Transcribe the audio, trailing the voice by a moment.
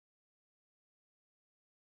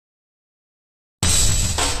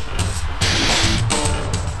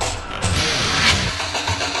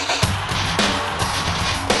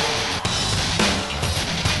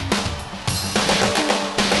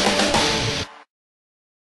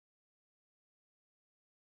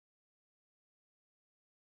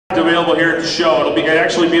Available here at the show. It'll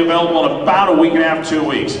actually be available in about a week and a half, 2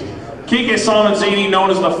 weeks. Quique Somenzini, known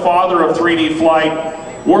as the father of 3D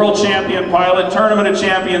flight, world champion pilot, tournament of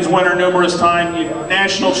champions winner numerous times,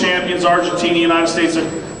 national champions, Argentina, United States.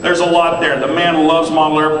 There's a lot there. The man loves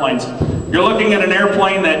model airplanes. You're looking at an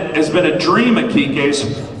airplane that has been a dream of Quique's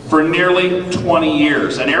for nearly 20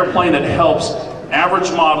 years. An airplane that helps average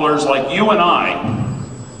modelers like you and I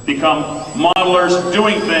become modelers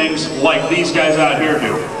doing things like these guys out here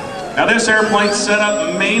do. Now this airplane's set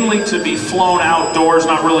up mainly to be flown outdoors,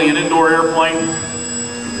 not really an indoor airplane.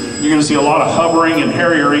 You're going to see a lot of hovering and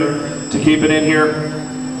harriering to keep it in here.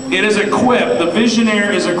 It is equipped, the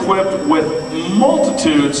VisionAire is equipped with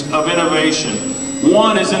multitudes of innovation.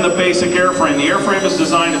 One is in the basic airframe. The airframe is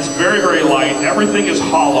designed, it's very, very light. Everything is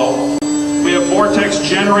hollow. We have vortex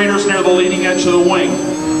generators near the leading edge of the wing.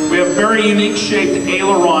 We have very unique shaped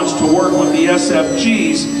ailerons to work with the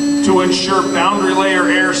SFGs to ensure boundary layer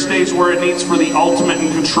air stays where it needs for the ultimate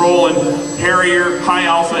in control and Harrier, high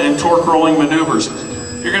alpha, and torque rolling maneuvers.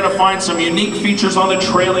 You're going to find some unique features on the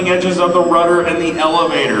trailing edges of the rudder and the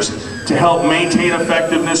elevators to help maintain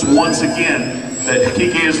effectiveness once again that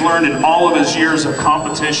Quique has learned in all of his years of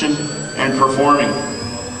competition and performing.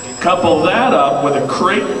 Couple that up with a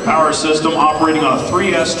crate power system operating on a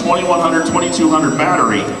 3S 2100-2200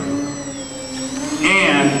 battery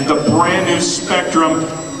and the brand new Spectrum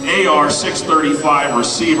AR635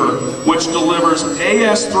 receiver, which delivers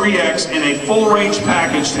AS3X in a full range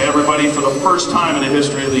package to everybody for the first time in the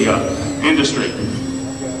history of the industry.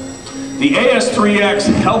 The AS3X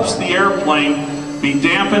helps the airplane be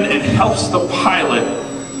dampened and helps the pilot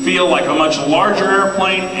feel like a much larger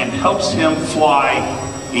airplane and helps him fly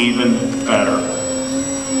even better.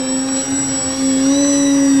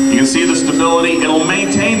 You can see the stability. It'll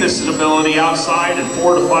maintain the stability outside at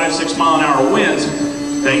 4 to 5, 6 mile an hour winds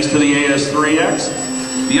thanks to the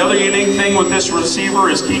AS3X. The other unique thing with this receiver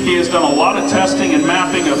is Quique has done a lot of testing and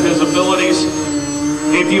mapping of his abilities.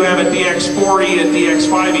 If you have a DX40 and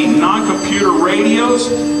DX5E non-computer radios,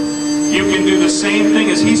 you can do the same thing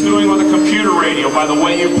as he's doing with a computer radio by the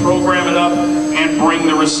way you program it up and bring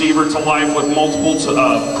the receiver to life with multiple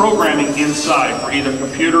programming inside for either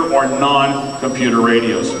computer or non-computer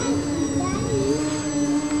radios.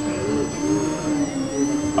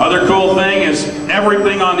 Other cool thing is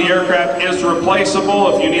everything on the aircraft is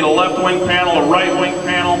replaceable. If you need a left wing panel, a right wing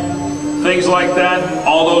panel, things like that,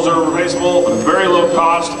 all those are replaceable at very low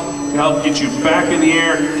cost to help get you back in the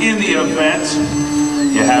air in the event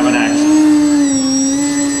you have an accident.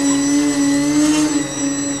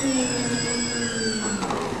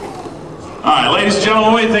 All right, ladies and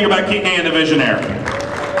gentlemen, what do you think about Quique and the VisionAire?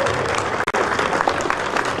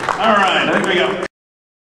 All right, I think we got